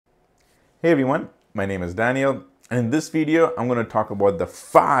Hey everyone, my name is Daniel, and in this video, I'm going to talk about the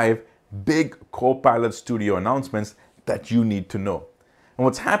 5 big Copilot Studio announcements that you need to know. And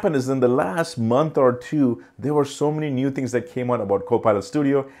what's happened is in the last month or two, there were so many new things that came out about Copilot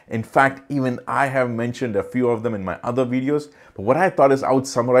Studio. In fact, even I have mentioned a few of them in my other videos. But what I thought is I would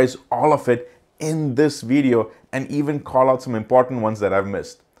summarize all of it in this video and even call out some important ones that I've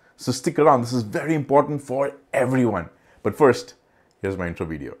missed. So stick around, this is very important for everyone. But first, here's my intro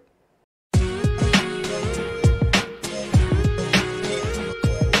video.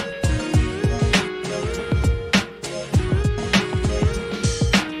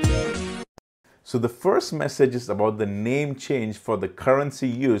 So the first message is about the name change for the currency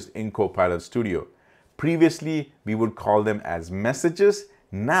used in Copilot Studio. Previously, we would call them as messages.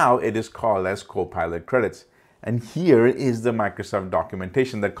 Now it is called as Copilot credits. And here is the Microsoft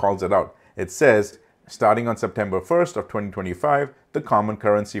documentation that calls it out. It says, starting on September 1st of 2025, the common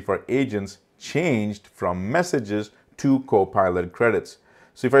currency for agents changed from messages to Copilot credits.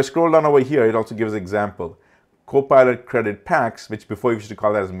 So if I scroll down over here, it also gives an example. Copilot credit packs, which before we used to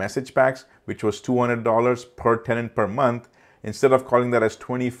call that as message packs, which was $200 per tenant per month. Instead of calling that as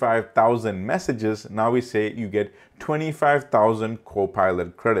 25,000 messages, now we say you get 25,000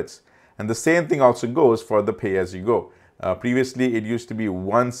 Copilot credits. And the same thing also goes for the pay-as-you-go. Previously, it used to be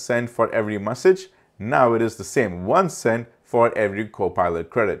 1 cent for every message. Now it is the same, 1 cent for every Copilot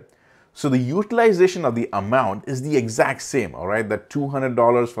credit. So the utilization of the amount is the exact same, all right? The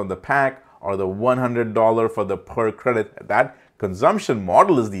 $200 for the pack or the $100 for the per credit, that consumption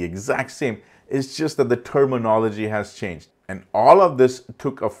model is the exact same. It's just that the terminology has changed. And all of this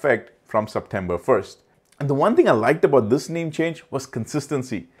took effect from September 1st. And the one thing I liked about this name change was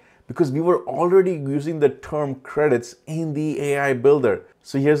consistency, because we were already using the term credits in the AI builder.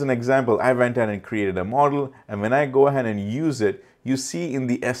 So here's an example. I went ahead and created a model, and when I go ahead and use it, you see in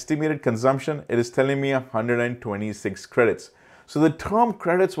the estimated consumption, it is telling me 126 credits. So the term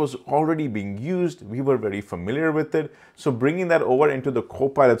credits was already being used. We were very familiar with it. So bringing that over into the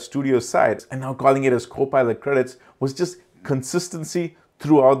Copilot Studio side and now calling it as Copilot credits was just consistency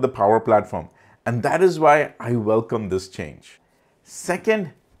throughout the Power Platform. And that is why I welcome this change.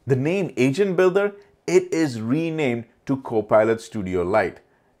 Second, the name Agent Builder, it is renamed to Copilot Studio Lite.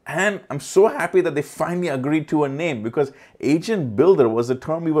 And I'm so happy that they finally agreed to a name, because Agent Builder was a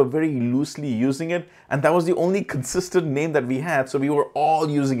term we were very loosely using it, and that was the only consistent name that we had, so we were all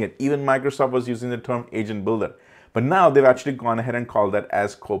using it. Even Microsoft was using the term Agent Builder. But now they've actually gone ahead and called that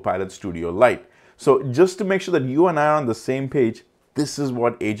as Copilot Studio Lite. So just to make sure that you and I are on the same page, this is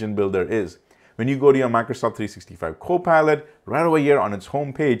what Agent Builder is. When you go to your Microsoft 365 Copilot, right over here on its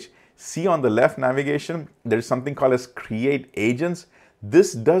home page, see on the left navigation, there's something called as Create Agents.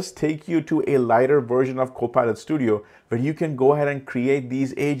 This does take you to a lighter version of Copilot Studio where you can go ahead and create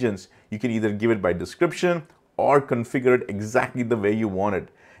these agents. You can either give it by description or configure it exactly the way you want it.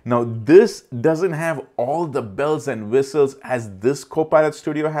 Now, this doesn't have all the bells and whistles as this Copilot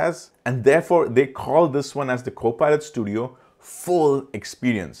Studio has, and therefore they call this one as the Copilot Studio Full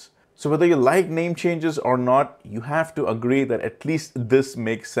Experience. So whether you like name changes or not, you have to agree that at least this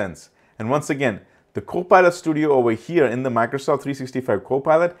makes sense. And once again, the Copilot Studio over here in the Microsoft 365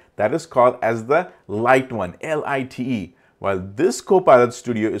 Copilot, that is called as the Lite one, L-I-T-E, while this Copilot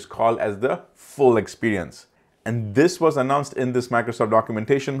Studio is called as the Full Experience. And this was announced in this Microsoft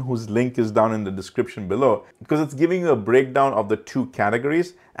documentation, whose link is down in the description below, because it's giving you a breakdown of the 2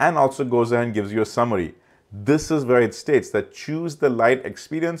 categories and also goes ahead and gives you a summary. This is where it states that choose the Lite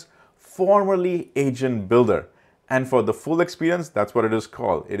experience, formerly Agent Builder. And for the full experience, that's what it is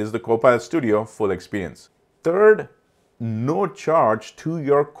called. It is the Copilot Studio Full Experience. Third, no charge to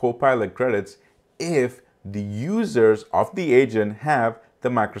your Copilot credits if the users of the agent have the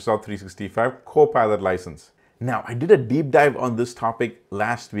Microsoft 365 Copilot license. Now, I did a deep dive on this topic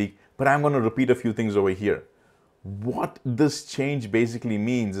last week, but I'm going to repeat a few things over here. What this change basically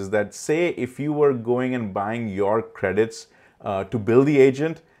means is that, say if you were going and buying your credits to build the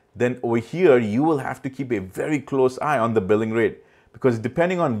agent, then over here you will have to keep a very close eye on the billing rate, because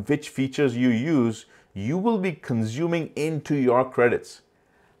depending on which features you use, you will be consuming into your credits.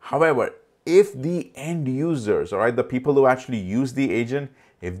 However, if the end users, all right, the people who actually use the agent,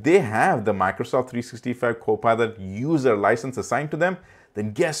 if they have the Microsoft 365 Copilot user license assigned to them,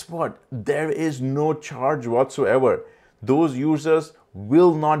 then guess what? There is no charge whatsoever. Those users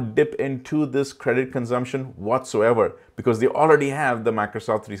will not dip into this credit consumption whatsoever because they already have the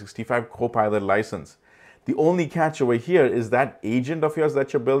Microsoft 365 Copilot license. The only catch over here is that agent of yours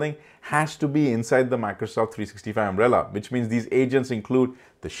that you're building has to be inside the Microsoft 365 umbrella, which means these agents include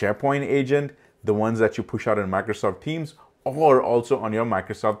the SharePoint agent, the ones that you push out in Microsoft Teams, or also on your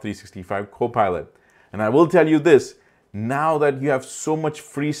Microsoft 365 Copilot. And I will tell you this, now that you have so much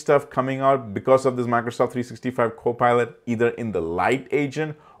free stuff coming out because of this Microsoft 365 Copilot, either in the Lite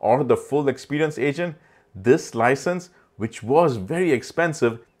agent or the full experience agent, this license, which was very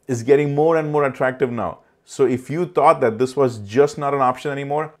expensive, is getting more and more attractive now. So if you thought that this was just not an option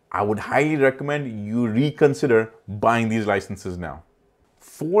anymore, I would highly recommend you reconsider buying these licenses now.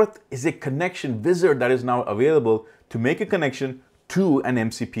 Fourth is a connection wizard that is now available to make a connection to an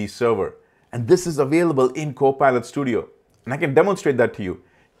MCP server. And this is available in Copilot Studio. And I can demonstrate that to you.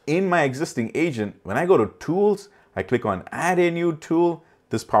 In my existing agent, when I go to Tools, I click on Add a New Tool.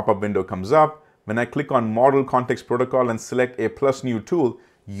 This pop-up window comes up. When I click on Model Context Protocol and select a plus new tool,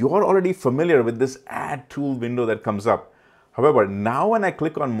 you're already familiar with this Add Tool window that comes up. However, now when I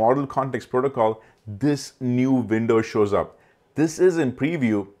click on Model Context Protocol, this new window shows up. This is in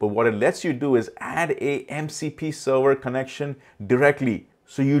preview, but what it lets you do is add a MCP server connection directly.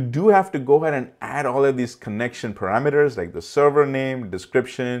 So you do have to go ahead and add all of these connection parameters like the server name,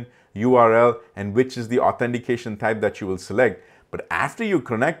 description, URL, and which is the authentication type that you will select. But after you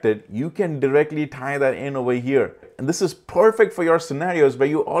connect it, you can directly tie that in over here. And this is perfect for your scenarios where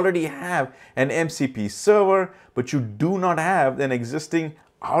you already have an MCP server, but you do not have an existing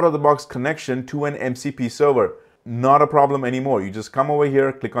out-of-the-box connection to an MCP server. Not a problem anymore. You just come over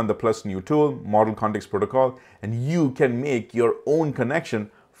here, click on the plus new tool, Model Context Protocol, and you can make your own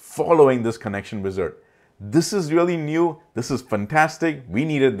connection following this connection wizard. This is really new. This is fantastic. We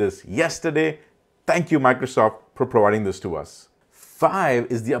needed this yesterday. Thank you, Microsoft, for providing this to us.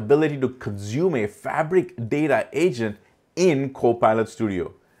 5 is the ability to consume a Fabric data agent in Copilot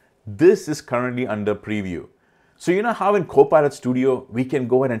Studio. This is currently under preview. So you know how in Copilot Studio, we can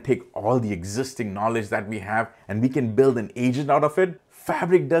go ahead and take all the existing knowledge that we have and we can build an agent out of it?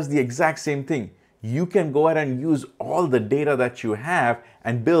 Fabric does the exact same thing. You can go ahead and use all the data that you have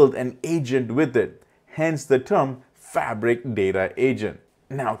and build an agent with it. Hence the term Fabric Data Agent.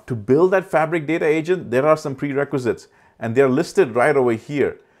 Now, to build that Fabric Data Agent, there are some prerequisites and they're listed right over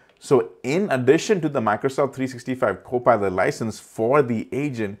here. So in addition to the Microsoft 365 Copilot license for the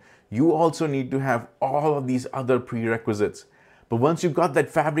agent, you also need to have all of these other prerequisites. But once you've got that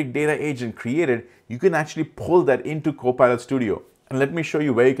Fabric Data Agent created, you can actually pull that into Copilot Studio. And let me show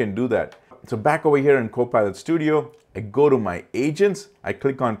you where you can do that. So back over here in Copilot Studio, I go to my agents, I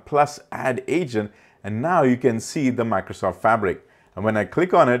click on plus add agent, and now you can see the Microsoft Fabric. And when I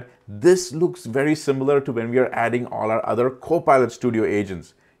click on it, this looks very similar to when we are adding all our other Copilot Studio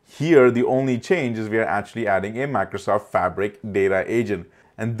agents. Here, the only change is we are actually adding a Microsoft Fabric Data Agent.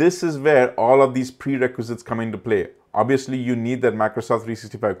 And this is where all of these prerequisites come into play. Obviously, you need that Microsoft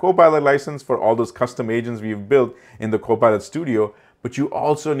 365 Copilot license for all those custom agents we've built in the Copilot Studio, but you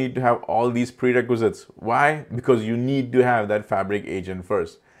also need to have all these prerequisites. Why? Because you need to have that Fabric agent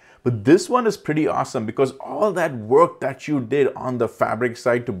first. But this one is pretty awesome because all that work that you did on the Fabric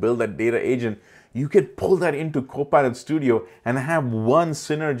side to build that data agent, you can pull that into Copilot Studio and have one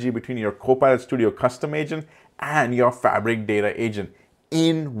synergy between your Copilot Studio custom agent and your Fabric data agent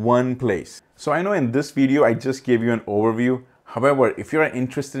in one place. So I know in this video, I just gave you an overview. However, if you're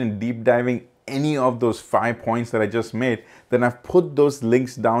interested in deep diving any of those 5 points that I just made, then I've put those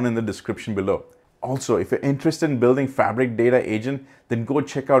links down in the description below. Also, if you're interested in building Fabric Data Agent, then go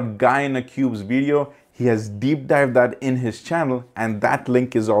check out Guy in a Cube's video. He has deep dived that in his channel, and that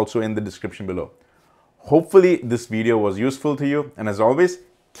link is also in the description below. Hopefully this video was useful to you, and as always,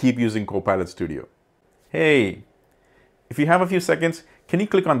 keep using Copilot Studio. Hey, if you have a few seconds, can you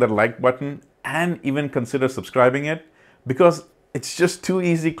click on that like button and even consider subscribing it? Because it's just 2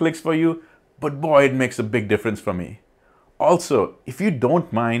 easy clicks for you, but boy, it makes a big difference for me. Also, if you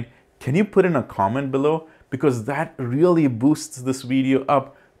don't mind, can you put in a comment below? Because that really boosts this video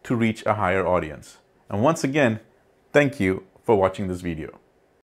up to reach a higher audience. And once again, thank you for watching this video.